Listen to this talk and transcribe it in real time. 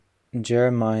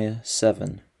Jeremiah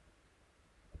 7.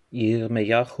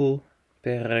 Yirmiyahu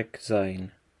Perek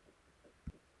Zayin.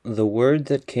 The word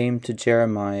that came to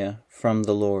Jeremiah from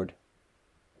the Lord.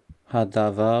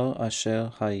 Hadavar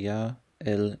asher haya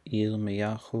el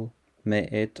Yirmiyahu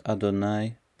me'et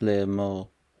Adonai le'emor.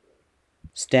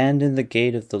 Stand in the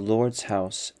gate of the Lord's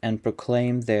house, and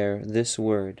proclaim there this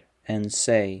word, and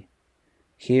say,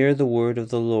 Hear the word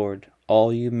of the Lord,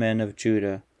 all you men of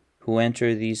Judah, who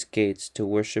enter these gates to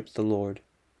worship the Lord.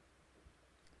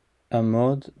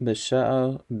 עמוד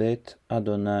בשער בית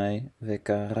אדוני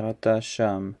וקראת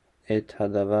שם את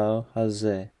הדבר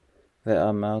הזה,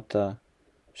 ואמרת,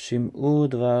 שמעו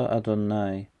דבר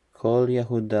אדוני, כל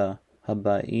יהודה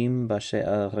הבאים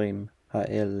בשערים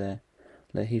האלה,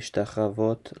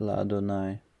 להשתחוות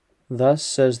לאדוני. Thus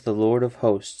says the Lord of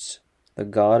hosts, the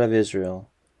God of Israel,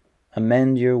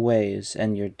 amend your ways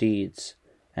and your deeds,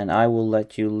 and I will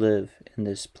let you live in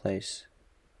this place.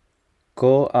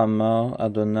 כה אמר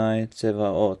אדוני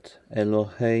צבאות,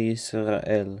 אלוהי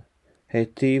ישראל,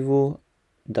 היטיבו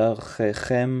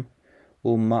דרכיכם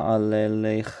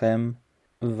ומעלליכם,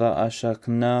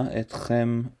 ואשכנה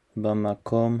אתכם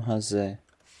במקום הזה.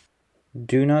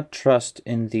 Do not trust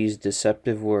in these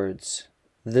deceptive words.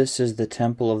 This is the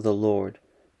temple of the Lord,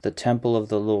 the temple of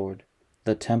the Lord,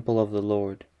 the temple of the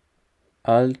Lord.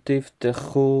 אל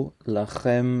תפתחו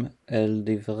לכם אל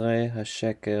דברי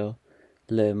השקר,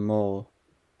 לאמור,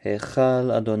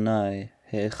 היכל אדוני,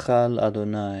 היכל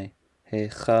אדוני,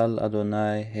 היכל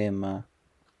אדוני המה.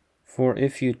 For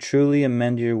if you truly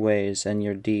amend your ways and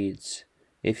your deeds,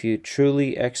 if you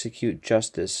truly execute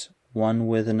justice one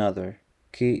with another,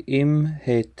 כי אם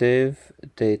היטב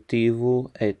תיטיבו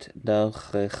את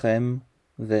דרכיכם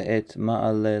ואת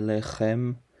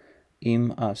מעלליכם, אם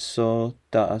עשור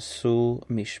תעשו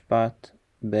משפט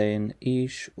בין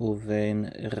איש ובין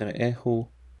רעהו,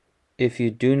 if you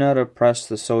do not oppress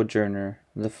the sojourner,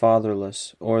 the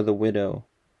fatherless, or the widow,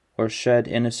 or shed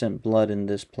innocent blood in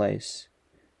this place,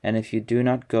 and if you do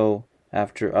not go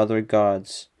after other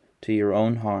gods to your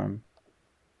own harm,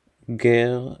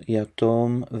 גר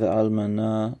יתום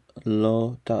ואלמנה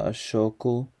לא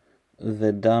תעשוקו,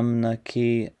 ודם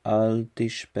נקי אל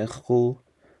תשפכו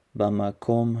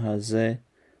במקום הזה,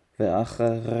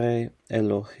 ואחרי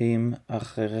אלוהים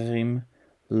אחרים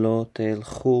לא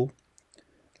תלכו,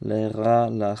 לרע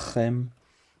לכם.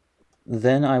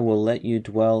 Then I will let you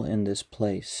dwell in this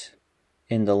place,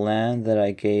 in the land that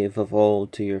I gave of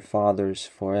old to your fathers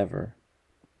forever.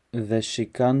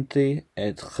 ושכנתי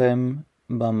אתכם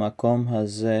במקום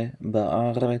הזה,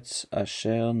 בארץ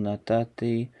אשר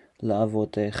נתתי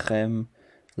לאבותיכם,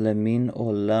 למן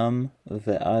עולם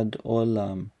ועד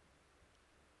עולם.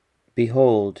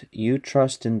 Behold, you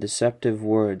trust in deceptive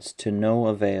words to no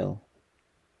avail.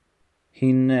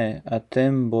 הנה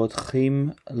אתם בוטחים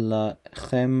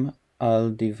לכם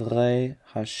על דברי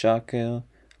השקר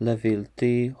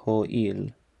לבלתי הועיל.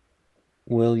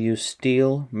 Will you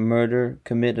steal, murder,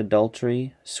 commit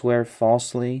adultery, swear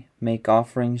falsely, make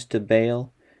offerings to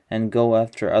Baal, and go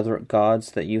after other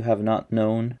gods that you have not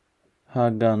known?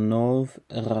 הגנוב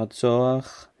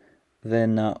רצוח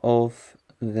ונאוף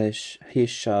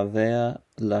והישבע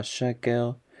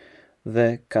לשקר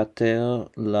וכתר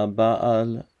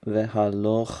לבעל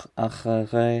והלוך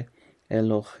אחרי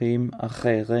אלוהים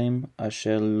אחרים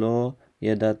אשר לא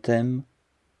ידעתם.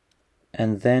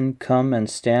 And then come and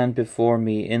stand before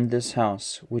me in this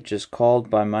house, which is called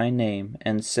by my name,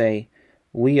 and say,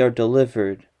 We are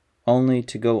delivered, only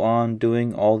to go on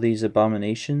doing all these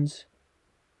abominations?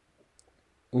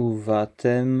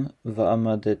 ובאתם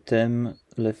ועמדתם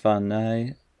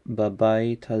לפני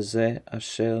בבית הזה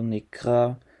אשר נקרא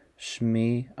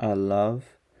שמי עליו,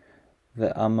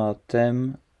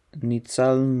 ואמרתם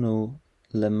ניצלנו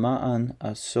למען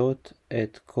עשות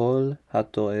את כל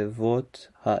התועבות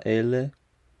האלה.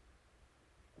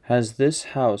 Has this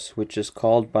house which is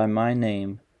called by my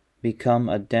name become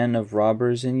a den of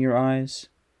robbers in your eyes?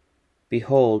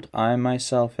 Behold, I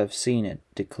myself have seen it,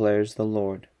 declares the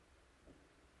Lord.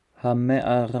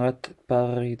 המערת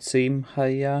פריצים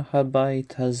היה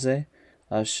הבית הזה,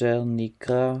 אשר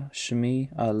נקרא שמי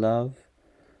עליו,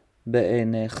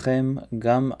 בעיניכם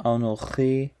גם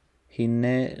אנוכי,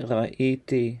 הנה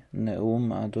ראיתי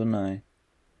נאום אדוני.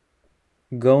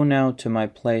 Go now to my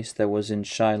place that was in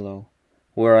Shiloh,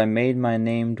 where I made my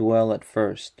name dwell at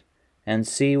first, and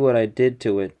see what I did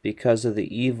to it because of the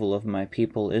evil of my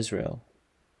people Israel.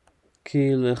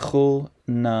 כי לכו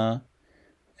נא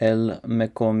אל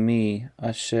מקומי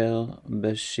אשר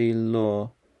בשילה,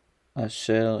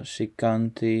 אשר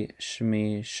שכנתי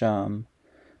שמי שם,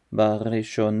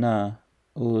 בראשונה,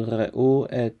 וראו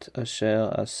את אשר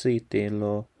עשיתי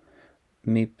לו,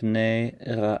 mipnei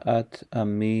ra'at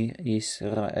ami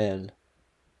Yisrael.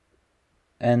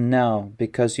 And now,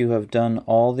 because you have done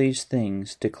all these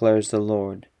things, declares the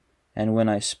Lord, and when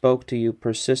I spoke to you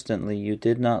persistently you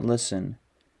did not listen,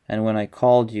 and when I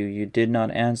called you you did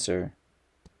not answer.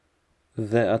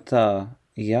 Ve'ata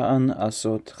ya'an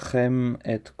asotchem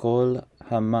et kol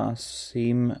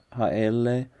ha'ma'asim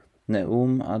ha'ele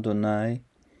ne'um Adonai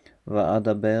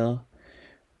va'adaber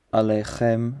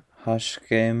alechem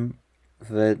hashkem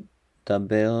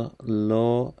ve'daber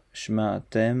lo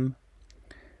shma'atem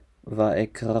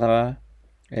va'ekra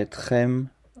etchem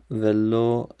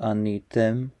velo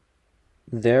anitem.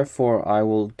 Therefore I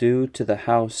will do to the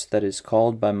house that is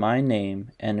called by my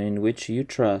name and in which you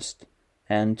trust,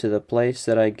 and to the place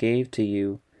that I gave to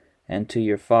you and to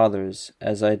your fathers,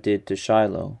 as I did to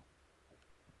Shiloh.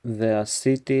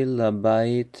 Ve'asiti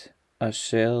labait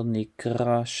asher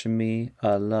nikra shmi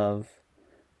alav,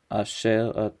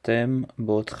 asher atem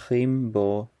botchim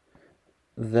bo,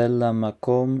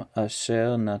 ולמקום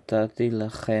אשר נתתי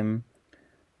לכם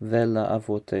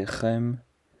ולאבותיכם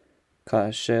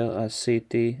כאשר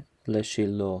עשיתי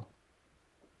לשילה.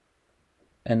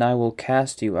 And I will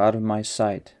cast you out of my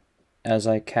sight, as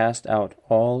I cast out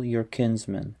all your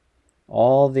kinsmen,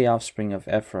 all the offspring of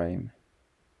Ephraim.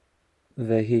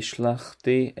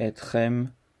 והשלכתי אתכם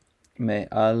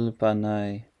מעל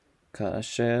פני,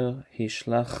 כאשר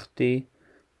השלכתי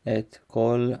את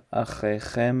כל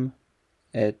אחיכם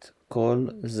et kol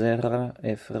zera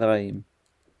Ephraim.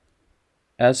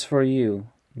 As for you,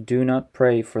 do not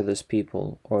pray for this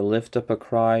people, or lift up a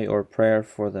cry or prayer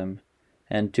for them,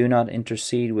 and do not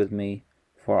intercede with me,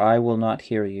 for I will not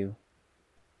hear you.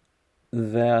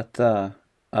 Ve'ata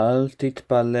al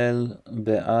titpalel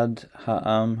be'ad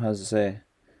ha'am hazeh,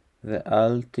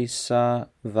 ve'al tisa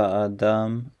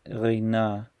va'adam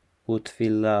rina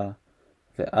utfila,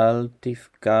 ve'al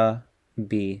tifka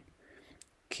bi.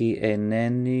 Ki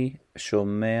eneni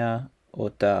shomea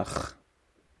otach.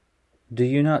 Do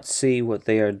you not see what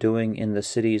they are doing in the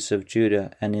cities of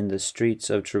Judah and in the streets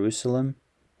of Jerusalem?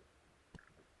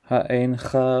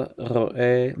 Ha'encha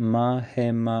ro'eh ma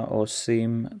hema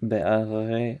osim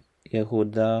be'arei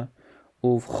Yehuda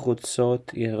uvchutzot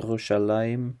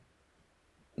Yerushalayim?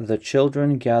 The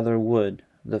children gather wood,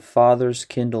 the fathers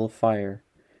kindle fire,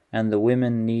 and the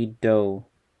women knead dough,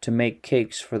 to make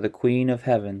cakes for the Queen of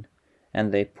Heaven,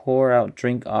 and they pour out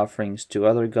drink offerings to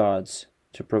other gods,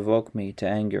 to provoke me to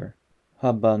anger.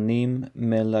 Habanim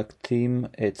melaktim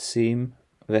etzim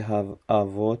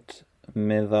vehavot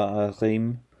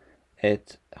meva'arim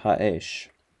et ha'esh,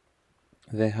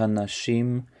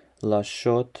 vehanashim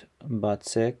lashot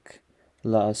batzek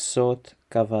la'asot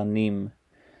kavanim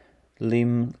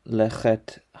lim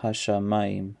lechet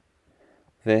hashamayim,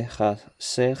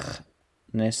 vechasech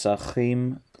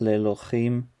nesachim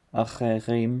lelochim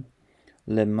acherim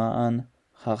Leman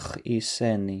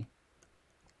hachiseni.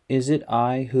 Is it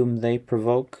I whom they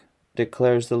provoke,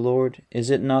 declares the Lord?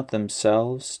 Is it not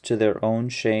themselves to their own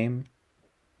shame?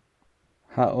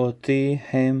 Ha'oti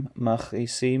hem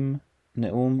machisim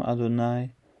neum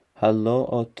Adonai, halo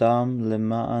otam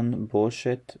leman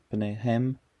boshet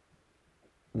bnehem.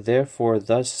 Therefore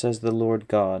thus says the Lord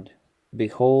God,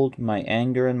 Behold, my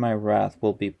anger and my wrath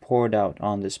will be poured out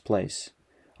on this place,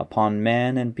 upon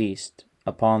man and beast,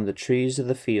 upon the trees of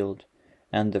the field,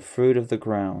 and the fruit of the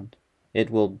ground. It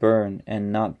will burn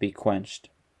and not be quenched.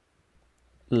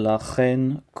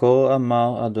 Lachen כה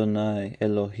אמר Adonai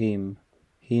Elohim,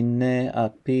 הנה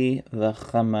אפי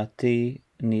וחמתי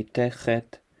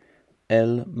ניתכת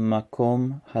אל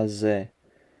מקום הזה,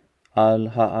 על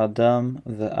האדם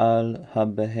ועל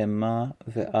הבהמה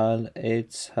ועל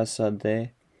עץ השדה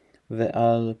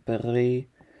ועל פרי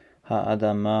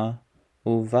האדמה,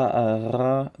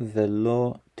 ובערה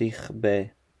ולא תכבה.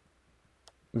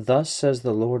 Thus says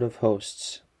the Lord of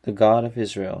hosts, the God of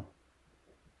Israel,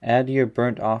 Add your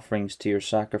burnt offerings to your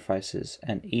sacrifices,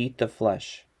 and eat the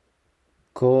flesh.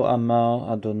 כה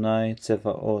אמר Adonai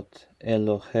Tzevaot,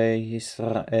 Elohei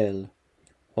Yisrael,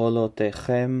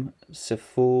 עולותיכם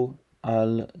ספו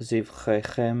על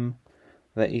זבחיכם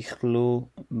ואכלו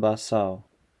בשר.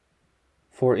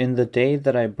 For in the day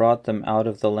that I brought them out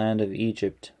of the land of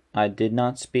Egypt, I did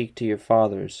not speak to your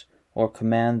fathers, or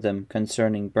command them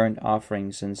concerning burnt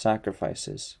offerings and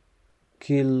sacrifices.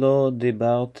 כי לא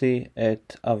דיברתי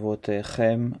את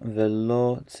אבותיכם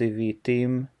ולא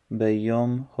ציוויתים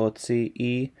ביום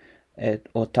הוציאי את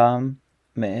אותם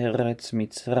מארץ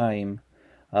מצרים,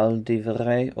 על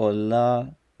דברי עולה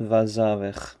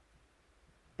וזבח.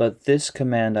 But this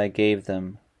command I gave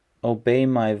them, Obey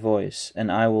my voice,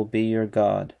 and I will be your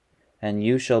God, and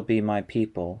you shall be my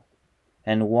people,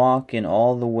 and walk in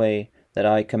all the way that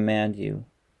I command you,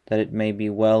 that it may be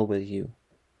well with you.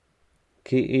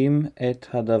 כי אם את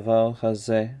הדבר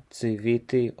הזה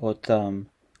ציוויתי אותם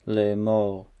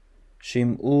לאמור,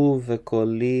 שמעו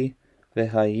בקולי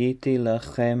והייתי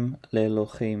לכם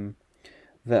לאלוהים,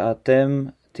 ואתם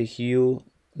תהיו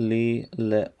לי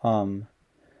לעם,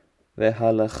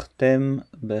 והלכתם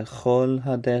בכל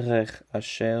הדרך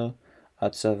אשר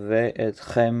אצווה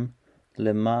אתכם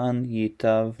למען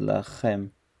ייטב לכם.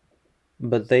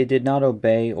 But they did not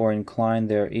obey or incline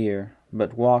their ear,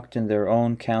 but walked in their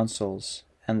own counsels,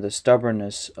 and the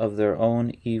stubbornness of their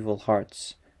own evil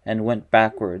hearts, and went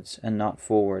backwards and not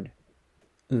forward.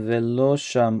 ולא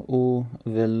שמעו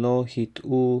ולא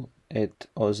הטעו את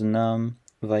אוזנם,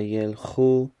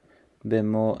 וילכו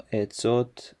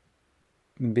במועצות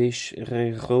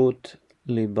בשרירות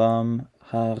ליבם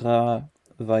הרע,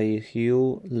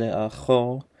 ויהיו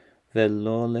לאחור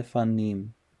ולא לפנים.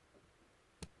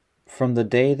 From the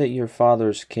day that your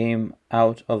fathers came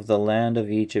out of the land of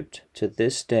Egypt to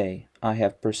this day, I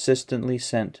have persistently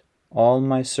sent all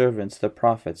my servants the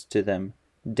prophets to them,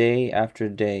 day after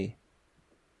day.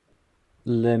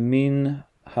 למין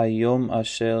היום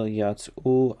אשר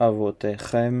יצאו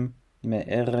אבותיכם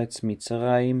מארץ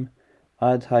מצרים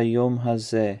עד היום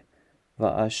הזה,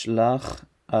 ואשלח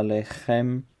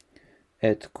עליכם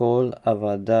את כל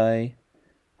עבדי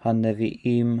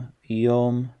הנביאים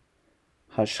יום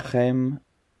השכם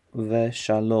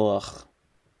ושלוח.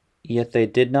 Yet they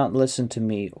did not listen to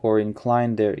me or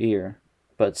incline their ear,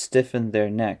 but stiffened their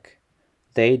neck.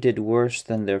 They did worse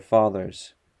than their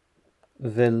fathers.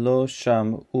 ולא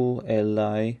שמעו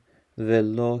אלי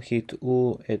ולא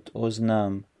הטעו את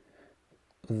אוזנם,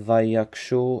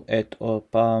 ויקשו את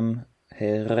עורפם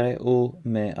הרעו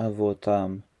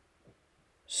מאבותם.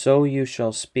 So you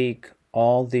shall speak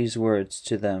all these words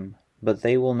to them, but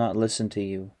they will not listen to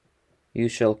you. You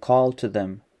shall call to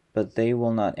them, but they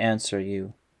will not answer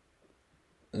you.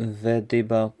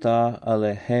 ודיברת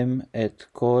עליהם את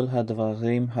כל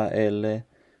הדברים האלה,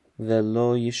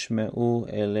 ולא ישמעו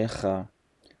אליך,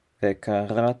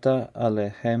 וקראת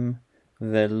עליהם,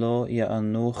 ולא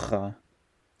יענוך.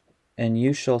 And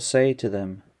you shall say to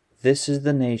them, This is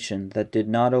the nation that did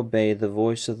not obey the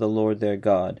voice of the Lord their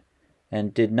God,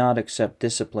 and did not accept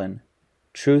discipline.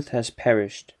 Truth has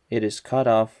perished, it is cut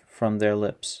off from their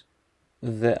lips.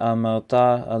 ואמרת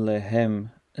עליהם,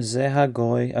 זה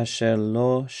הגוי אשר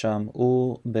לא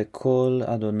שמעו בקול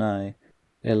אדוני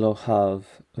אלוהיו,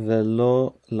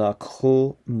 ולא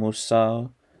לקחו מוסר,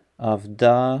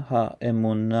 אבדה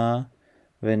האמונה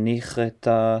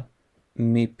ונכרתה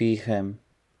מפיהם.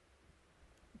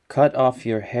 Cut off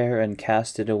your hair and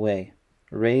cast it away.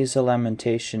 Raise a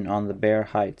lamentation on the bare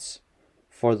heights,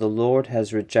 for the Lord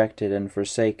has rejected and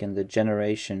forsaken the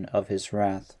generation of his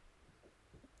wrath.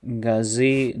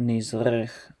 גזי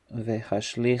נזרך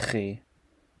והשליכי,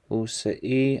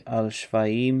 ושאי על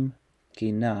שפיים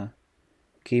קינה,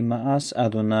 כי מאס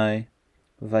אדוני,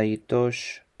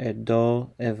 ויטוש עדו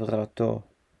עברתו.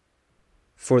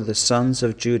 For the sons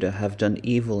of Judah have done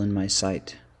evil in my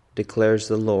sight, declares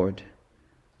the Lord.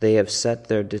 They have set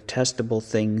their detestable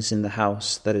things in the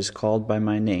house that is called by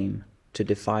my name, to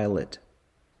defile it.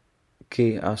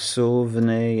 כי עשו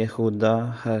בני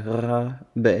יהודה הרע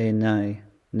בעיני,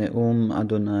 נאום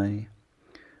אדוני.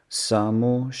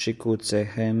 שמו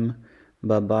שיקוציהם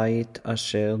בבית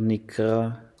אשר נקרא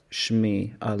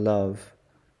שמי עליו,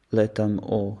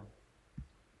 לטמאו.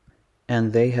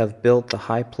 And they have built the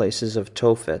high places of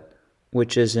Tophet,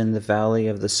 which is in the valley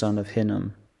of the son of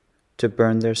Hinnom, to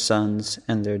burn their sons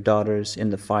and their daughters in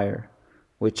the fire,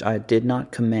 which I did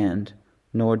not command,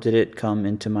 nor did it come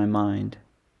into my mind.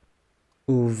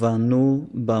 ובנו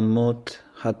במות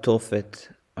התופת,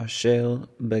 אשר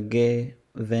בגיא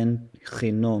בן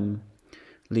חינום,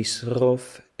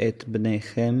 לשרוף את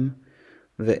בניכם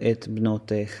ואת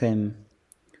בנותיכם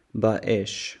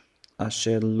באש,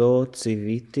 אשר לא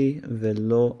ציוויתי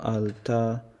ולא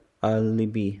עלתה על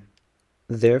ליבי.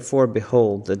 Therefore,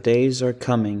 behold, the days are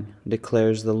coming,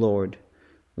 declares the Lord,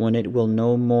 when it will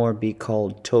no more be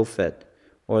called Tophet,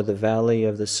 or the valley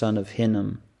of the son of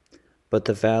Hinnom, but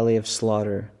the valley of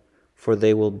slaughter, for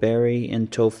they will bury in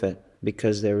Tophet,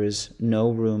 because there is no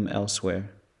room elsewhere.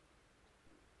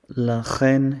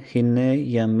 לכן הנה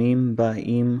ימים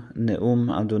באים נאום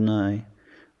אדוני,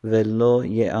 ולא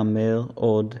יאמר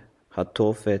עוד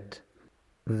התופת,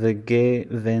 וגיא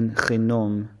בן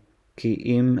חינום, כי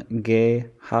אם גיא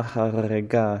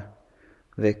ההרגה,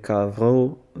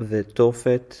 וקברו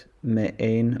ותופת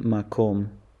מאין מקום.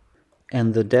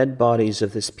 And the dead bodies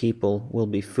of this people will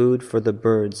be food for the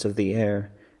birds of the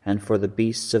air, and for the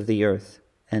beasts of the earth,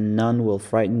 and none will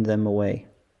frighten them away.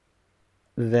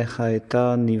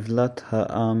 והייתה נבלת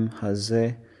העם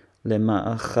הזה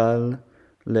למאכל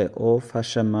לעוף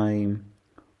השמיים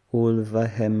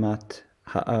ולבהמת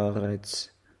הארץ,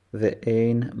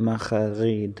 ואין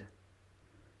מחריד.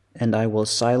 And I will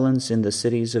silence in the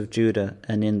cities of Judah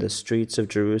and in the streets of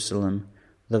Jerusalem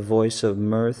the voice of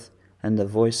mirth and the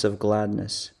voice of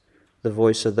gladness, the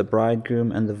voice of the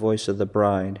bridegroom and the voice of the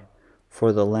bride,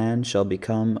 for the land shall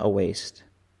become a waste.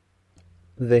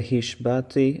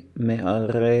 והשבעתי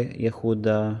מערי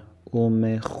יהודה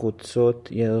ומחוצות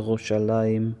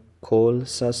ירושלים כל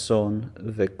ששון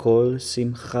וכל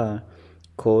שמחה,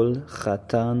 כל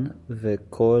חתן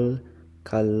וכל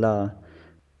כלה,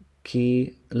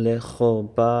 כי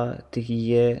לחובה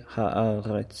תהיה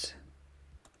הארץ.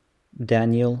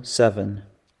 Daniel 7.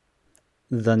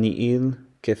 Daniel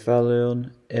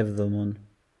Kephalion Evdamon.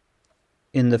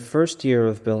 In the first year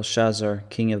of Belshazzar,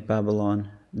 king of Babylon,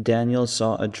 Daniel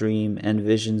saw a dream and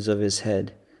visions of his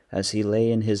head as he lay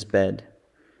in his bed.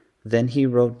 Then he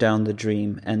wrote down the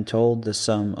dream and told the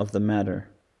sum of the matter.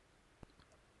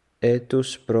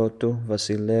 Etus protu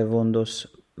vasilevondos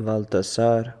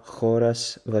Valtasar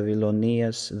Horas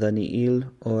Vavilonias Daniel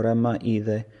orama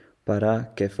ide para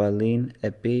kefalin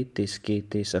epi tis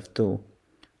kitis αυτού.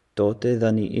 Τότε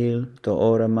Daniel το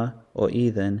όραμα ο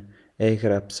είδεν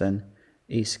έγραψεν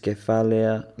εις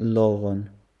κεφάλαια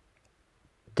λόγων.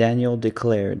 Daniel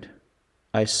declared,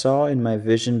 I saw in my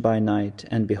vision by night,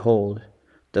 and behold,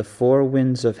 the four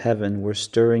winds of heaven were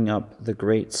stirring up the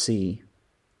great sea.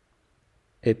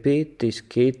 Επί της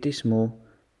κήτης μου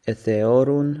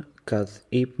εθεώρουν καθ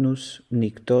ύπνους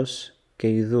νυκτός και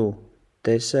ιδού,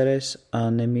 τέσσερες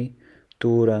άνεμοι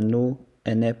του ουρανού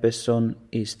ενέπεσον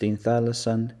εις την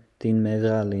θάλασσαν την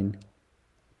μεγάλην.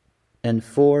 And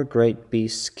four great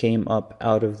beasts came up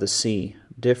out of the sea,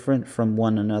 different from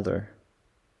one another.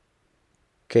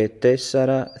 Και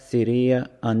τέσσερα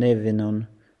θηρία ανέβηνον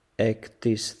εκ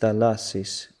της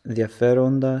θαλάσσης,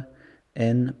 διαφέροντα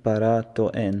εν παρά το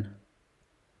εν.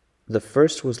 The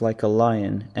first was like a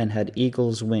lion and had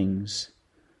eagle's wings.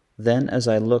 Then as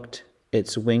I looked,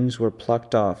 its wings were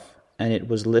plucked off, and it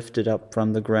was lifted up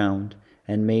from the ground,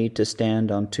 and made to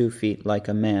stand on 2 feet like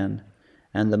a man,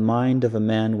 and the mind of a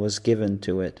man was given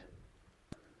to it.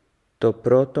 Το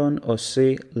πρώτον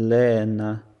οσί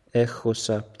λέενα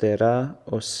έχουσα πτερά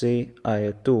οσί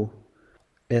αετού,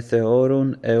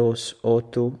 εθεώρουν έως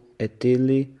ότου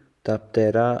ετήλει τα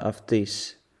πτερά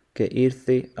αυτής, και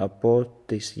ήρθη από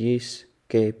της γης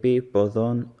και επί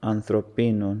ποδών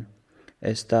ανθρωπίνων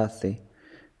εστάθη,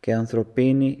 και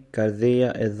ανθρωπίνη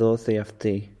καρδία εδόθη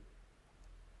αυτή.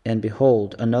 And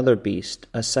behold, another beast,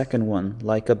 a second one,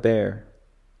 like a bear.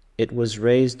 It was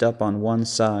raised up on one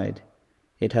side.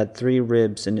 It had 3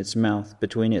 ribs in its mouth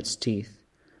between its teeth,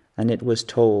 and it was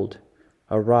told,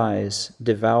 Arise,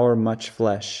 devour much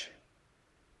flesh.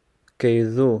 Και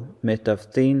ιδού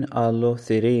μεταυτήν άλλο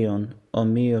θηρίον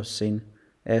ομοίωσιν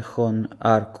έχων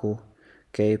άρκου,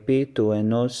 και επί του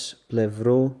ενός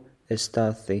πλευρού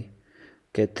εστάθη,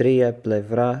 και 3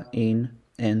 πλευρά ειν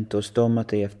εν το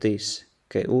στόματι αυτής,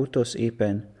 και ούτως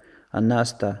είπεν,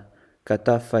 Ανάστα,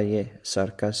 κατάφαγε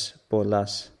σαρκάς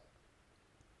πολλάς.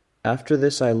 After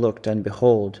this I looked, and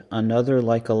behold, another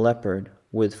like a leopard,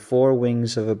 with 4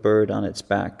 wings of a bird on its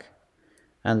back.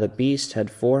 And the beast had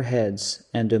 4 heads,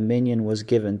 and dominion was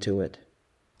given to it.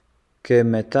 Και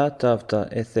μετά ταύτα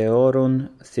εθεώρουν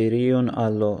θηρίον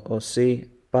άλλο οσί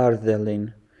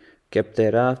πάρδελιν, και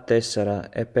πτερά 4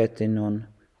 επέτεινον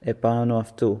επάνω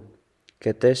αυτού,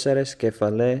 και 4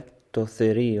 κεφαλέ το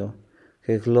θηρίο,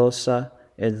 και γλώσσα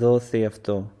εδόθη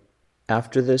αυτό.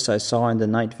 After this I saw in the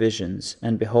night visions,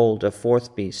 and behold, a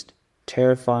 4th beast,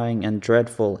 terrifying and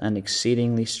dreadful and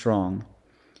exceedingly strong.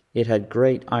 It had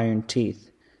great iron teeth.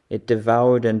 It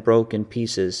devoured and broke in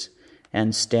pieces,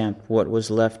 and stamped what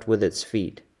was left with its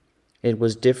feet. It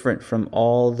was different from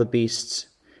all the beasts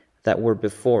that were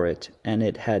before it, and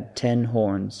it had 10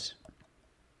 horns.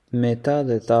 Μετά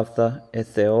δε ταύτα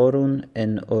εθεώρουν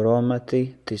εν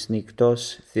ορόματι της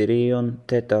νυκτός θηρίων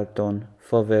 4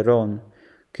 φοβερών,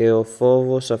 και ο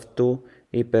φόβος αυτού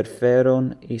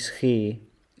υπερφέρον ισχύει,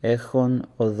 έχων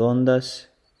οδόντας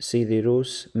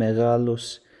σιδηρούς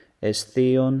μεγάλους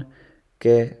εσθίων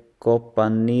και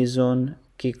κοπανίζον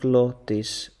κύκλο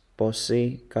της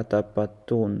ποσί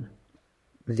καταπατούν.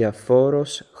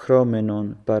 Διαφόρος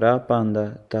χρώμενον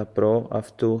παράπαντα τα προ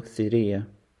αυτού θηρία.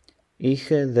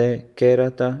 Είχε δε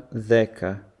κέρατα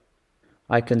 10.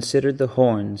 I considered the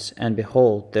horns, and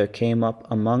behold, there came up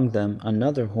among them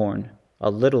another horn,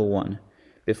 a little one,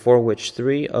 before which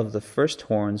 3 of the first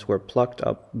horns were plucked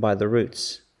up by the roots.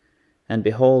 And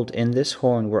behold, in this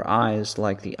horn were eyes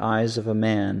like the eyes of a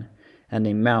man, and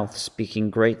a mouth speaking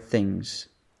great things.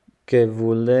 Και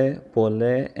βουλέ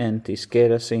πολλέ εν της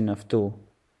κέρασιν αυτού,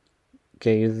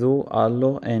 και ιδού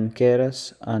άλλο εν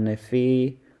κέρας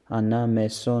ανεφύει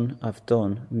ανάμεσον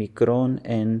αυτών, μικρόν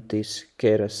εν της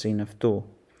κέρασιν αυτού.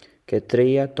 Και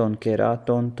τρία των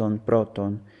κεράτων των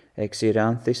πρώτων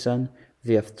εξηράνθησαν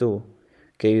δι' αυτού,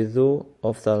 και ιδού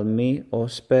οφθαλμοί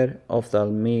όσπερ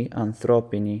οφθαλμοί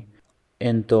ανθρώπινοι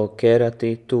εν το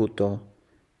κέρατι τούτο,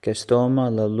 και στόμα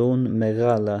λαλούν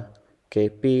μεγάλα, και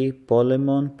πει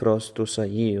πόλεμον προς τους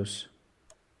Αγίους.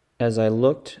 As I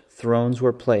looked, thrones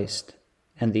were placed,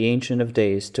 and the Ancient of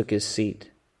Days took his seat.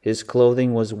 His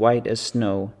clothing was white as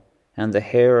snow, and the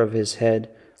hair of his head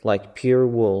like pure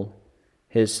wool.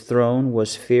 His throne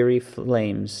was fiery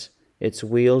flames, its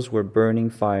wheels were burning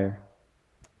fire.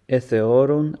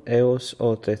 Εθεώρουν έως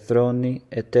ο τεθρόνοι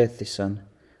ετέθησαν,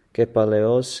 και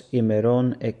παλαιός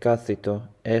ημερών εκάθητο,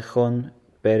 έχων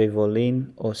περιβολήν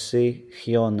οσί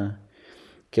χιώνα,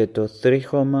 και το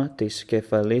τρίχωμα της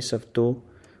κεφαλής αυτού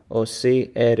οσί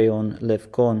έρεων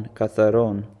λευκών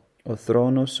καθαρών, ο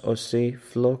θρόνος οσί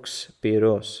φλόξ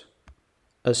πυρός.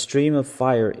 A stream of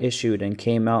fire issued and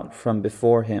came out from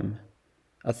before him.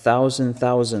 1,000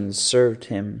 thousands served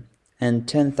him, and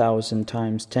 10,000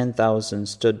 times 10,000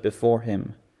 stood before him.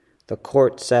 The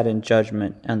court sat in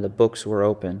judgment, and the books were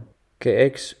open. Και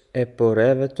εξ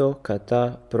επορεύετο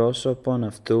κατά πρόσωπον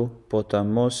αυτού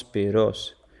ποταμός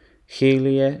πυρός,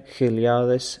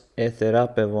 χιλιάδες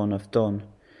εθεράπευον αυτόν,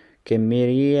 και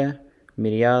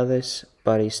μυριάδες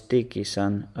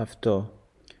παριστήκησαν αυτό,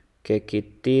 και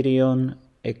κητήριον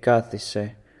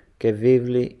εκάθισε, και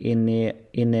βίβλοι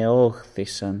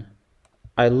ηνεώχθησαν.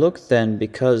 I looked then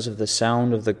because of the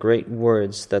sound of the great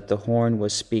words that the horn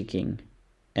was speaking,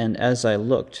 and as I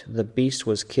looked, the beast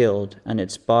was killed, and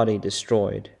its body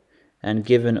destroyed, and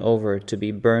given over to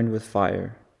be burned with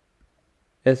fire.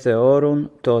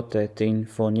 Εθεώρουν τότε την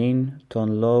φωνήν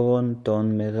των λόγων των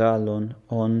μεγάλων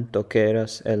ον το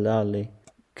κέρας ελάλη,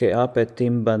 και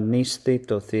απετυμπανίστη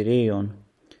το θηρίον,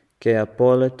 και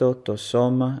απόλετο το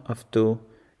σώμα αυτού,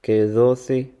 και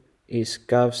δόθη εις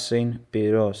καύσιν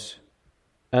πυρός.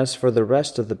 As for the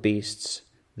rest of the beasts,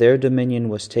 their dominion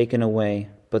was taken away,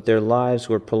 but their lives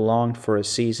were prolonged for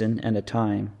a season and a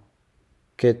time.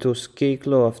 Και τους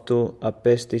κύκλο αυτού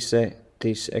απέστησε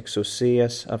της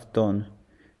εξουσίας αυτών,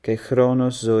 και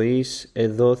χρόνος ζωής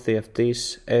εδόθη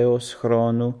αυτής έως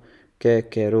χρόνου και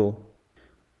καιρού.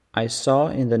 I saw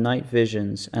in the night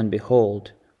visions, and behold,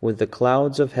 with the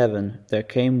clouds of heaven there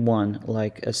came one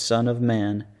like a son of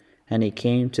man, and he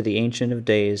came to the Ancient of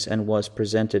Days and was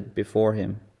presented before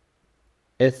him.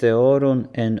 Εθεώρουν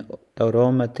εν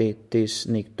ορόματι της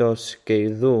νυκτός, και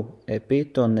ιδού επί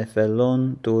των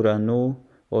νεφελών του ουρανού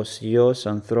ως γιος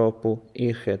ανθρώπου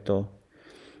ήρχετο,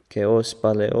 και ως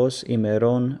παλαιός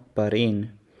ημερών παρήν,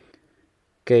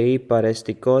 και οι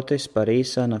παρεστικότες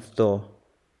παρήσαν αυτό.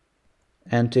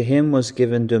 And to him was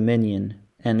given dominion,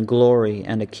 and glory,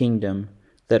 and a kingdom,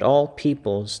 that all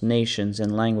peoples, nations,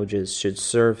 and languages should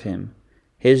serve him.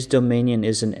 His dominion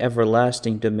is an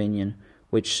everlasting dominion,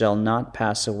 which shall not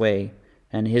pass away,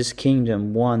 and his kingdom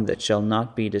one that shall not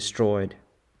be destroyed.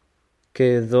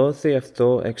 Και δόθη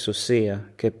αυτό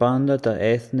εξουσία, και πάντα τα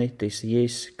έθνη της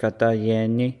γης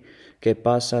καταγέννη, και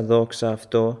πάσα δόξα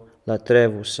αυτό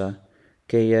λατρεύουσα,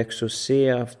 και η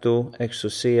εξουσία αυτού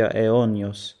εξουσία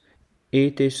αιώνιος,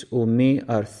 ή της ουμή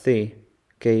αρθεί,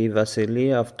 και η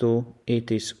βασιλεία αυτού ή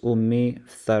της ουμή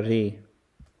φθαρεί.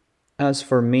 As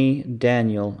for me,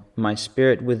 Daniel, my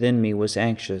spirit within me was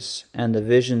anxious, and the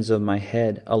visions of my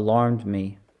head alarmed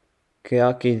me. Και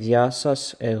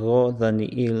ακηδιάσας εγώ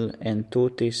Δανιήλ εν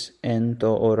τούτης εν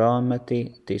το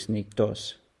οράματι της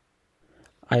νυκτός.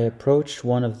 I approached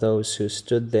one of those who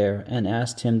stood there and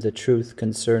asked him the truth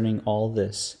concerning all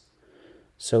this.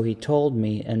 So he told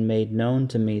me and made known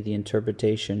to me the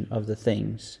interpretation of the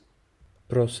things.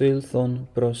 Προσήλθον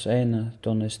προς ένα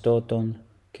των εστώτων,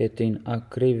 και την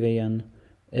ακρίβειαν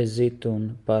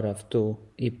εζήτουν παρ' αυτού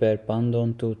υπέρ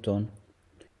πάντων τούτων.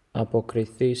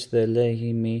 Αποκριθείς δε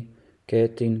λέγει μη, και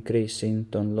την κρίσιν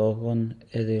των λόγων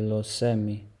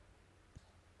εδηλωσέμι.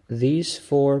 These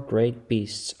 4 great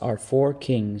beasts are 4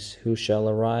 kings who shall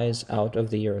arise out of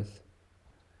the earth.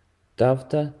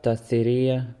 Ταύτα τα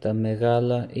θηρία τα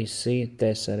μεγάλα εισί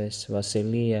 4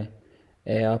 βασιλεία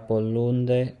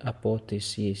απολούνται από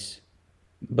της γης.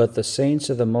 But the saints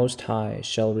of the Most High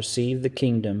shall receive the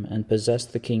kingdom and possess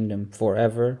the kingdom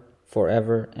forever,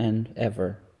 forever and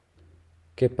ever.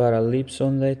 Και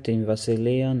παραλείψονται την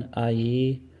βασιλείαν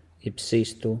Αγίη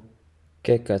υψίστου,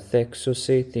 και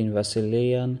καθέξουσι την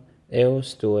βασιλείαν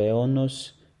έως του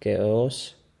αιώνος και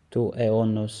έως του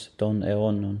αιώνος των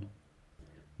αιώνων.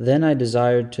 Then I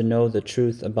desired to know the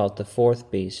truth about the fourth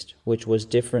beast, which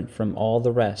was different from all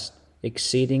the rest,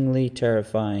 exceedingly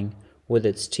terrifying, with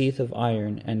its teeth of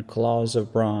iron and claws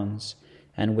of bronze,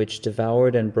 and which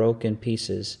devoured and broke in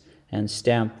pieces, and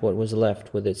stamped what was left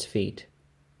with its feet.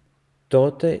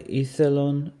 Τότε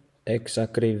ήθελον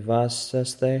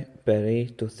εξακριβάσαστε περί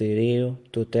του θηρίου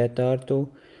του τέταρτου,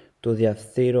 του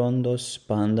διαφθείροντος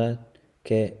πάντα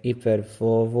και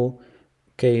υπερφόβου,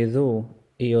 και ιδού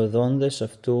οι οδόντες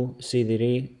αυτού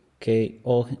σιδηροί και οι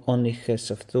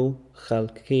όνυχες αυτού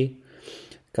χαλκοί,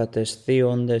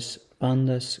 κατεσθίοντες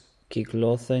πάντας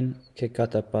κυκλώθεν και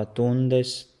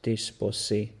καταπατούντες της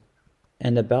ποσή.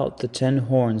 And about the 10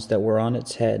 horns that were on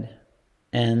its head,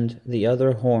 and the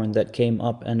other horn that came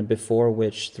up, and before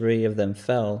which 3 of them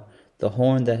fell, the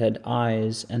horn that had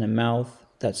eyes and a mouth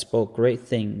that spoke great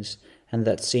things, and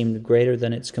that seemed greater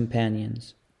than its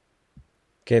companions.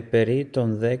 Και περί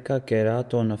των 10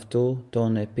 κεράτων αυτού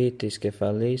των επί της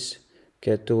κεφαλής,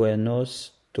 και του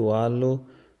ενός του άλλου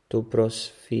του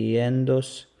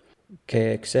προσφυέντος, και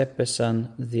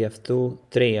εξέπεσαν δι' αυτού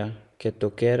 3, και το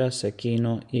κέρας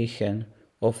εκείνο είχεν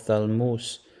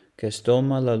οφθαλμούς και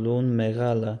στόμα λαλούν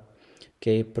μεγάλα,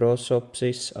 και η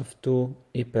πρόσωψης αυτού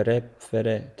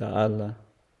υπερέφερε τα άλλα.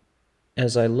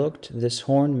 As I looked, this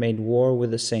horn made war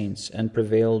with the saints and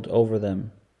prevailed over them.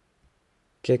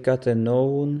 Και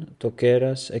κατενόουν το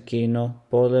κέρας εκείνο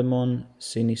πόλεμον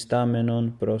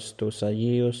συνιστάμενον προς τους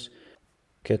Αγίους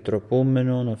και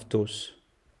τροπούμενον αυτούς.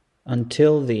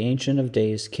 Until the Ancient of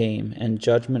Days came, and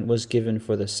judgment was given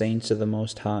for the saints of the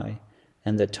Most High,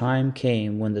 and the time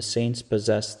came when the saints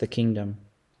possessed the kingdom.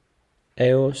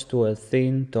 Έως του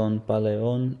ελθύν των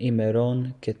παλαιών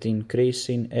ημερών και την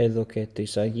κρίσιν έδωκε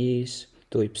της Αγίης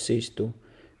του υψίστου,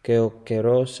 και ο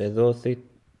καιρός εδόθη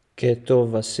και το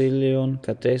βασίλειον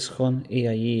κατέσχον οι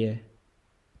Αγίαι.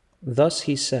 Thus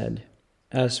he said,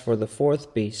 As for the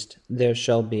fourth beast, there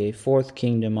shall be a fourth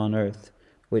kingdom on earth,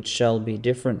 which shall be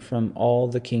different from all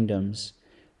the kingdoms,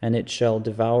 and it shall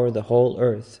devour the whole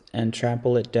earth, and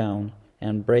trample it down,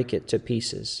 and break it to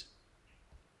pieces.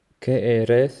 Και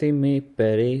ερέθημη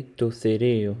περί του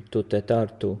θηρίου του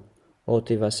τετάρτου,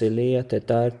 ότι βασιλεία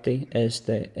τετάρτη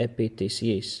έστε επί της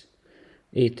γης,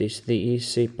 ή της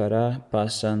διήσει παρά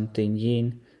πάσαν την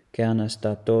γην, και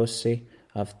αναστατώσει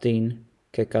αυτήν,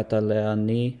 και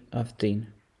καταλεανεί αυτήν.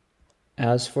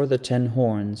 As for the 10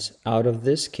 horns, out of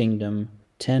this kingdom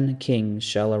 10 kings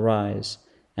shall arise,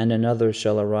 and another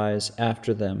shall arise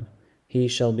after them. He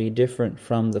shall be different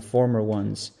from the former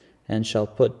ones, and shall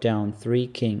put down 3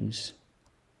 kings.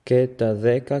 Και τα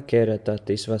 10 κέρατα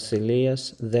της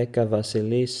βασιλείας 10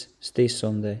 βασιλείς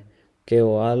στήσονται, και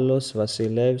ο άλλος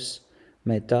βασιλεύς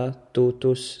μετά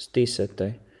τούτους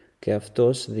στήσεται, και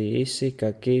αυτός διήσει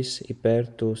κακής υπέρ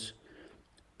τους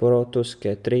πρώτους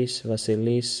και 3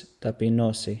 βασιλείς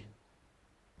ταπεινώσει.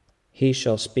 He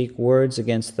shall speak words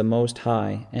against the Most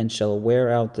High, and shall wear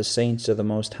out the saints of the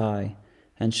Most High,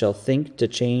 and shall think to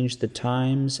change the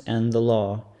times and the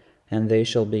law, and they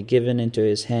shall be given into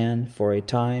his hand for a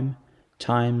time,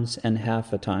 times and half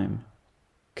a time.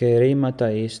 Και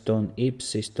ρήματα εις τον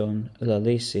ύψιστον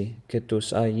λαλήσει, και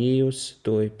τους Αγίους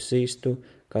του υψίστου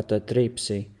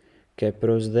κατατρίψει, και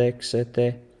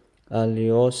προσδέξετε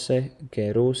αλλοιώσε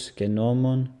καιρούς και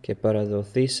νόμων, και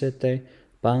παραδοθήσετε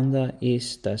πάντα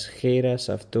εις τας χείρας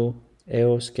αυτού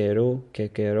έως καιρού και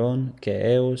καιρών και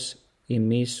έως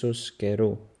ημίσους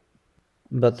καιρού.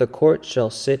 But the court shall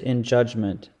sit in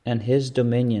judgment, and his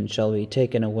dominion shall be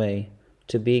taken away,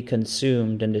 to be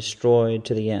consumed and destroyed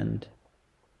to the end.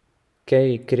 Και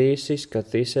η κρίση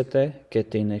καθίσεται, και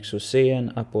την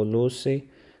εξουσίαν απολούσει,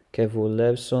 και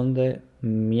βουλεύσονται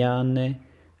μιάνε,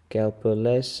 και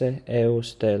απολέσε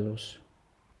έως τέλους.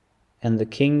 And the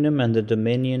kingdom and the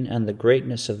dominion and the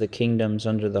greatness of the kingdoms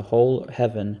under the whole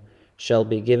heaven shall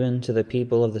be given to the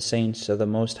people of the saints of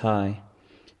the Most High.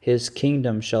 His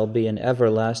kingdom shall be an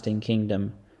everlasting kingdom,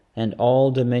 and all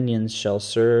dominions shall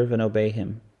serve and obey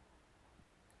him.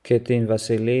 Και την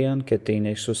βασιλείαν και την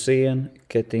εξουσίαν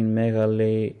και την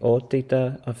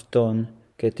μεγαλειότητα αυτών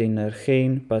και την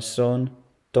αρχήν πασών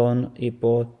των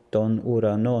υπό των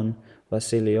ουρανών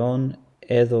βασιλειών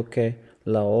έδωκε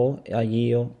λαό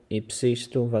Αγίο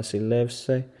υψίστου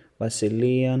βασιλεύσε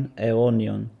βασιλείαν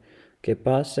αιώνιον, και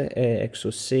πάσε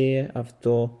εξουσίε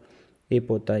αυτό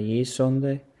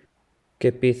υποταγήσονται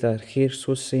και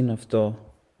πειθαρχήσουσιν αυτό.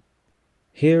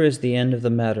 Here is the end of the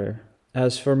matter.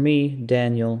 As for me,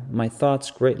 Daniel, my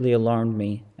thoughts greatly alarmed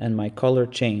me, and my color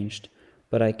changed,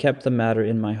 but I kept the matter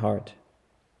in my heart.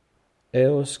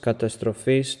 Έως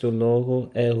καταστροφής του λόγου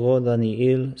εγώ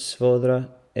Δανιήλ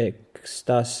σφόδρα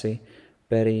εκστάση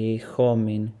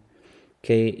περιηχόμην,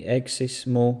 και έξις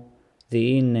μου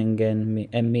διήνεγγεν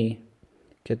εμεί,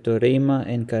 και το ρήμα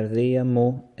εν καρδία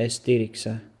μου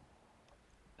εστήριξα.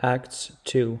 Acts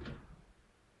 2.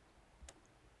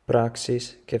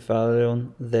 Πράξεις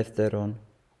κεφάλαιον δεύτερον.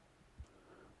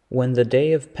 When the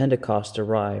day of Pentecost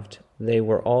arrived, they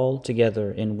were all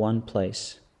together in one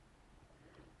place.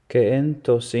 Και εν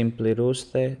το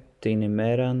συμπληρούσθε την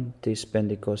ημέραν της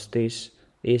Πεντηκοστής,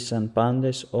 ήσαν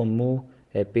πάντες ομού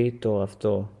επί το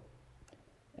αυτό.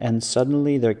 And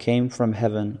suddenly there came from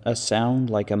heaven a sound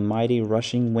like a mighty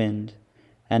rushing wind,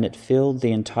 and it filled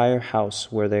the entire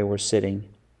house where they were sitting.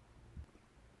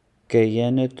 Και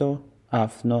γένετο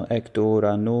άφνο εκ του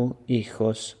ουρανού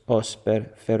ήχος όσπερ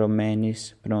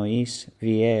φερωμένης πνοής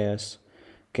βιαίας,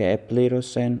 και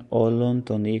επλήρωσεν όλων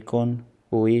των οίκων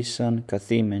που ήσαν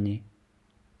καθήμενοι.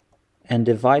 And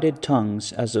divided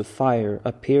tongues as of fire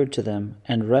appeared to them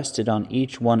and rested on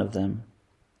each one of them.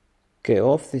 Και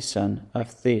όφθησαν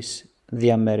αυτοίς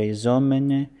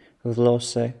διαμεριζόμενε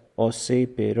γλώσσε όσοι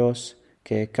πυρός,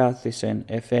 και εκάθισεν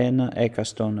εφένα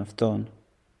έκαστον αυτών.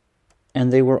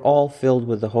 And they were all filled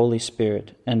with the Holy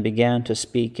Spirit, and began to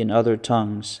speak in other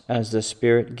tongues, as the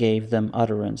Spirit gave them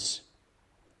utterance.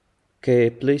 Και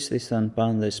επλήσθησαν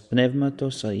πάντες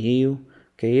πνεύματος Αγίου,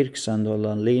 και ήρξαντο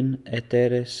λαλήν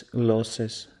εταίρες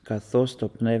γλώσσες, καθώς το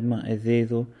πνεύμα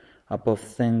εδίδου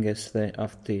αποφθέγγεσθε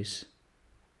αυτοίς.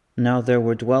 Now there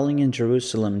were dwelling in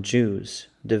Jerusalem Jews,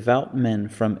 devout men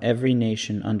from every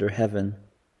nation under heaven.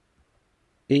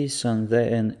 Ήσαν δε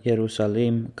εν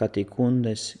Ιερουσαλήμ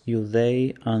κατοικούντες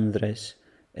Ιουδαίοι άνδρες,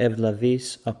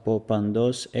 ευλαβείς από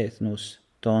παντός έθνους,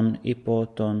 των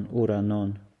υπό των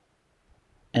ουρανών.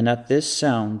 And at this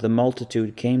sound the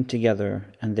multitude came together,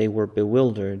 and they were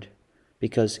bewildered,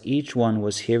 because each one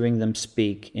was hearing them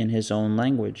speak in his own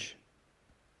language.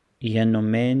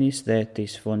 Γενομένης δε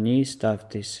της φωνής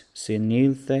ταύτης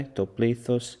συνήλθε το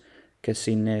πλήθος και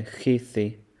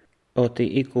συνεχήθη, ότι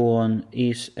ήκουον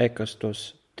εις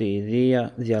έκαστος τη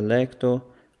ιδία διαλέκτο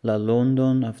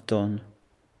λαλούντων αυτών.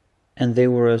 And they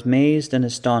were amazed and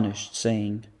astonished,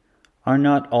 saying, Are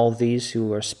not all these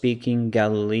who are speaking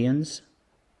Galileans?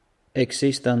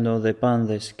 Εξίσταντο δε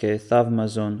πάντες και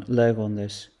θαύμαζον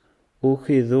λέγοντες, ούχ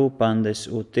ιδού πάντες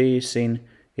ουτοί εισιν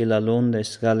οι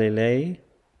λαλούντες Γαλιλαίοι?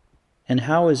 And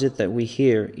how is it that we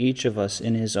hear, each of us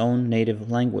in his own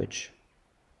native language?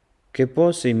 Και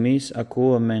πώς εμείς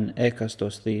ακούομεν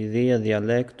έκαστος τη ιδία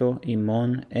διαλέκτο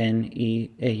ημών εν ή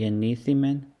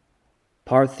εγεννήθημεν?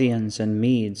 Parthians and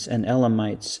Medes and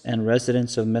Elamites and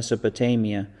residents of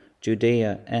Mesopotamia,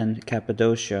 Judea and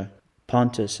Cappadocia,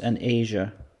 Pontus and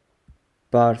Asia,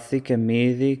 Πάρθοι και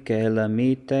Μήδοι και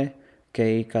Ελαμίτε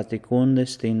και οι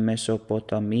κατοικούντες στην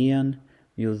Μεσοποταμίαν,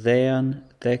 Ιουδαίαν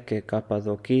δε και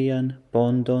Καπαδοκίαν,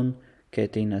 Πόντον και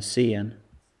την Ασίαν,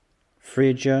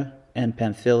 Phrygia and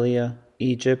Pamphylia,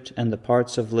 Egypt and the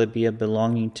parts of Libya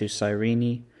belonging to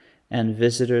Cyrene, and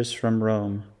visitors from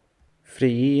Rome,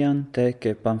 Phrygian τε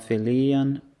και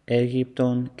Παμφυλίαν,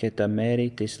 Αίγυπτον και τα μέρη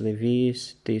της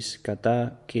Λιβύης, της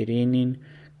κατά Κυρήνην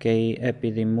και οι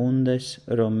επιδημούντες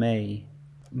Ρωμαίοι.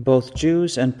 Both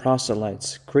Jews and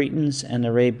proselytes, Cretans and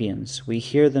Arabians, we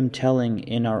hear them telling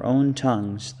in our own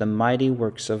tongues the mighty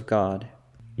works of God.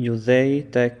 Ιουδαίοι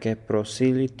τε και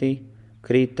προσήλυτοι,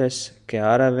 Κρήτες και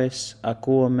Άραβες,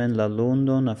 ακούομεν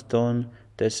λαλούντων αυτών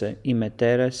τες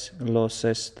ημετέρες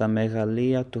γλώσσες τα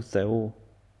μεγαλεία του Θεού.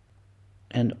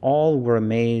 And all were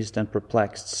amazed and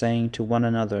perplexed, saying to one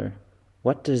another,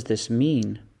 What does this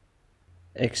mean?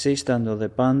 Εξίσταντο δε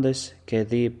πάντες και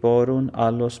διηπόρουν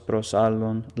άλλος προς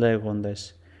άλλον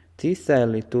λέγοντες, Τι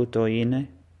θέλει τούτο είναι?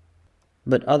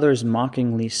 But others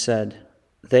mockingly said,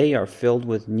 They are filled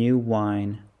with new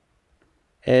wine.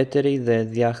 Έτεροι δε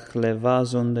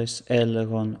διαχλεβάζοντες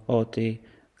έλεγον ότι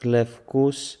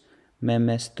γλευκούς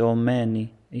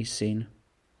μεμεστωμένοι εισιν.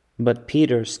 But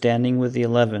Peter, standing with the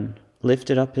 11,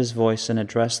 lifted up his voice and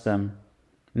addressed them,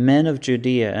 Men of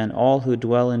Judea and all who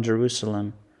dwell in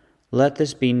Jerusalem, let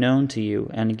this be known to you,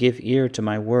 and give ear to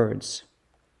my words.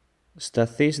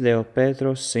 Σταθείς δε ο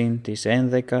Πέτρος συν τις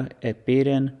 11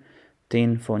 επήρεν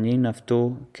την φωνήν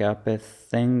αυτού και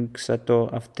απεθέγξατο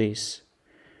αυτής.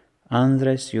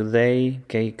 Άνδρες Ιουδαίοι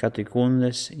και οι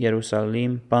κατοικούντες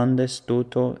Ιερουσαλήμ πάντες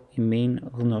τούτο ημίν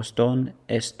γνωστόν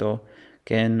εστω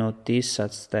και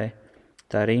ενωτήσαστε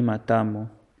τα ρήματά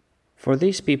μου. For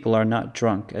these people are not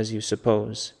drunk, as you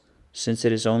suppose, since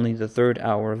it is only the 3rd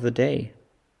hour of the day.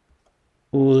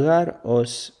 Ουδάρ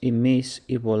ως ημείς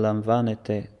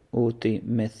υπολαμβάνετε ούτι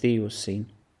μεθύουσιν,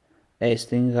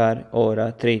 έστιν γαρ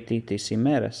ώρα τρίτη της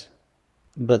ημέρας.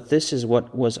 But this is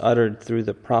what was uttered through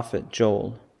the prophet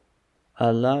Joel.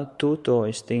 Αλλά τούτο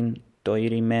εστιν το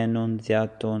ηρημένον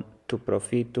δια του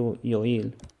προφήτου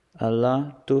Ιωήλ,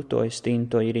 αλλά τούτο εστίν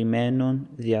το ηρημένον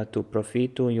δια του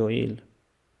προφήτου Ιωήλ.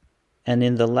 And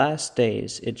in the last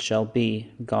days it shall be,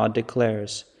 God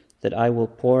declares, that I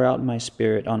will pour out my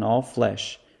Spirit on all flesh,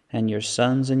 and your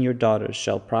sons and your daughters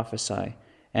shall prophesy,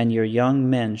 and your young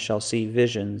men shall see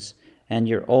visions, and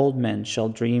your old men shall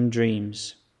dream dreams.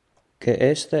 Και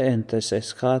έστε εν τες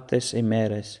εσχάτες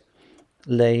ημέρες,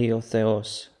 λέει ο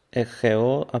Θεός,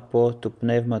 εχεώ από του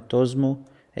πνεύματός μου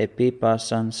επί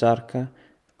πάσαν σάρκα,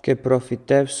 και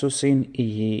προφητεύσουσιν οι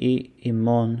γηοί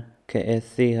ημών και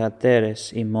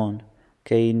εθυγατέρες ημών,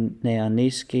 και οι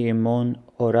νεανίσκοι ημών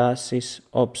οράσεις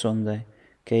όψονται,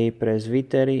 και οι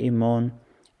πρεσβύτεροι ημών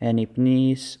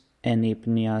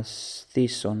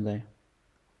ενυπνιασθήσονται.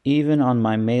 Even on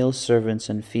my male servants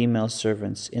and female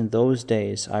servants in those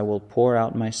days I will pour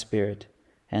out my Spirit,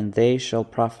 and they shall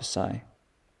prophesy.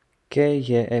 Και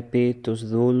γε επί τους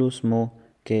δούλους μου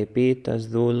και επί τας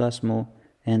δούλας μου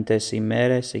εν τες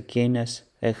ημέρες εκείνες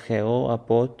εχεώ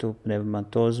από του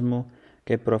πνεύματός μου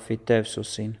και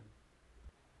προφητεύσουσιν.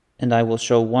 And I will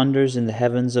show wonders in the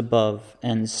heavens above,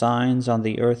 and signs on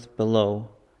the earth below,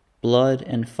 blood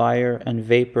and fire and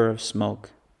vapor of smoke.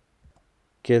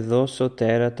 Και δώσω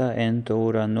τέρατα εν το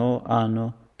ουρανό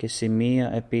άνω και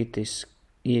σημεία επί της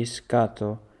εις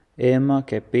κάτω, αίμα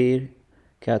και πυρ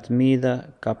και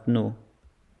ατμίδα καπνού.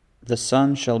 The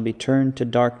sun shall be turned to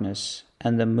darkness,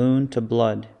 and the moon to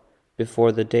blood,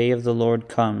 before the day of the Lord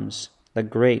comes, the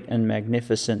great and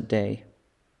magnificent day.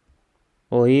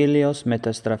 Ο ήλιος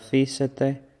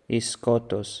μεταστραφήσεται εις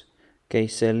σκότος, και η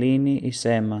σελήνη εις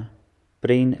αίμα,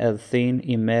 πριν ελθύν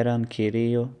ημέραν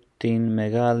Κυρίου την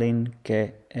μεγάλην και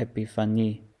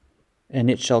επιφανή. And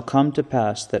it shall come to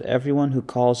pass that everyone who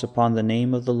calls upon the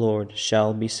name of the Lord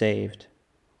shall be saved.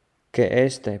 Και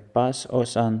έστε πας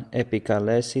ως αν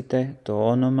επικαλέσετε το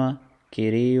όνομα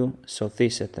Κυρίου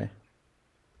σωθήσετε.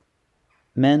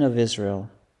 Men of Israel,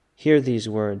 hear these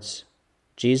words.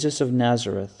 Jesus of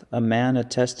Nazareth, a man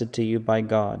attested to you by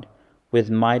God,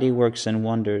 with mighty works and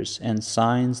wonders and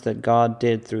signs that God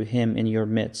did through him in your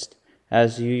midst,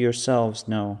 as you yourselves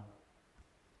know.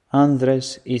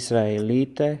 Άνδρες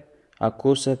Ισραηλίτε,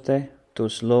 ακούσατε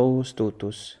τους λόγους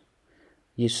τούτους.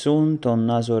 Ιησούν των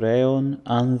Ναζωραίων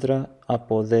άνδρα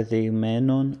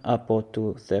αποδεδειγμένων από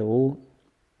του Θεού,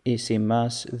 εις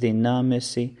ημάς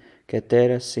δυνάμεση και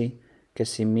τέραση και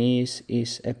σημείης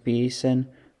εις επίησεν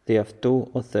δι' αυτού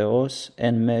ο Θεός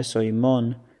εν μέσω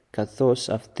ημών, καθώς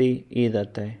αυτοί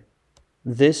είδατε.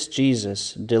 This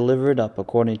Jesus, delivered up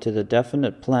according to the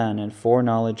definite plan and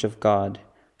foreknowledge of God,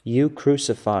 you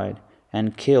crucified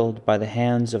and killed by the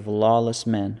hands of lawless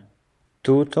men.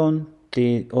 Τούτον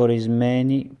τη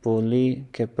ορισμένη βουλή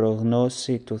και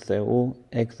προγνώση του Θεού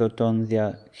εκδοτών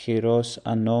δια χειρός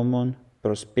ανώμων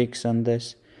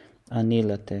προσπήξαντες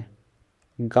ανήλατε.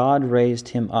 God raised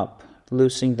him up,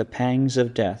 loosing the pangs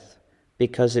of death,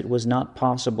 because it was not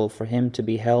possible for him to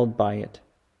be held by it.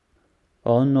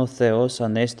 Ον ο Θεός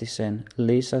ανέστησεν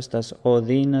λύσας τας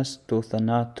οδύνας του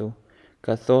θανάτου,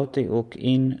 καθότι ουκ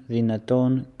ειν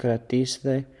δυνατόν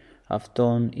κρατήσθε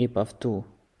αυτόν υπ' αυτού.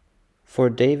 For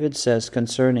David says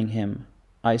concerning him,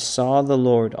 I saw the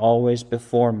Lord always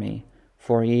before me,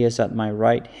 for he is at my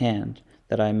right hand,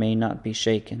 that I may not be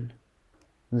shaken.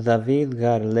 Δαβίδ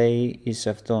γαρ λέει εις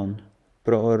αυτόν,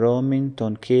 προορώμην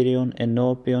τον Κύριον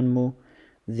ενώπιον μου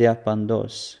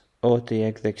διαπαντός, ότι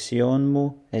εκ δεξιών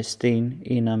μου εστίν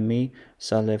ή να μη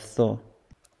σαλευθώ.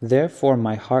 Therefore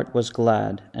my heart was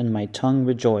glad, and my tongue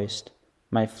rejoiced.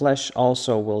 My flesh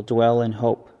also will dwell in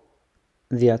hope.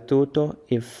 Δια τούτο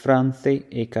υφράνθη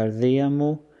η καρδία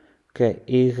μου και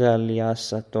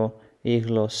ηγαλιάσατο η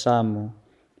γλώσσά μου.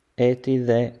 Έτσι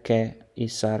δε και η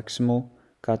σάρξ μου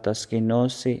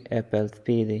κατασκηνώσει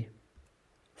επελπίδη.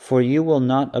 For you will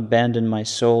not abandon my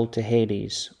soul to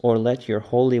Hades, or let your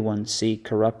Holy One see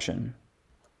corruption.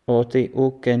 Ότι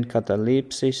ουκεν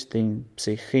καταλήψεις την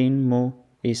ψυχήν μου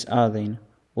εις άδειν,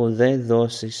 ουδέ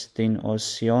δώσεις την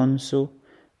οσιόν σου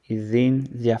ιδίν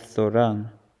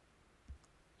διαφθοράν.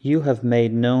 You have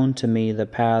made known to me the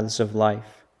paths of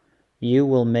life. You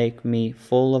will make me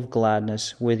full of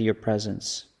gladness with your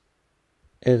presence.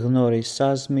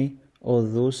 Εγνωρισάς μη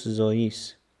οδούς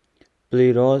ζωής.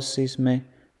 Πληρώσεις με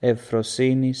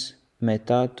ευφροσύνης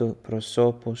μετά του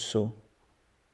προσώπου σου.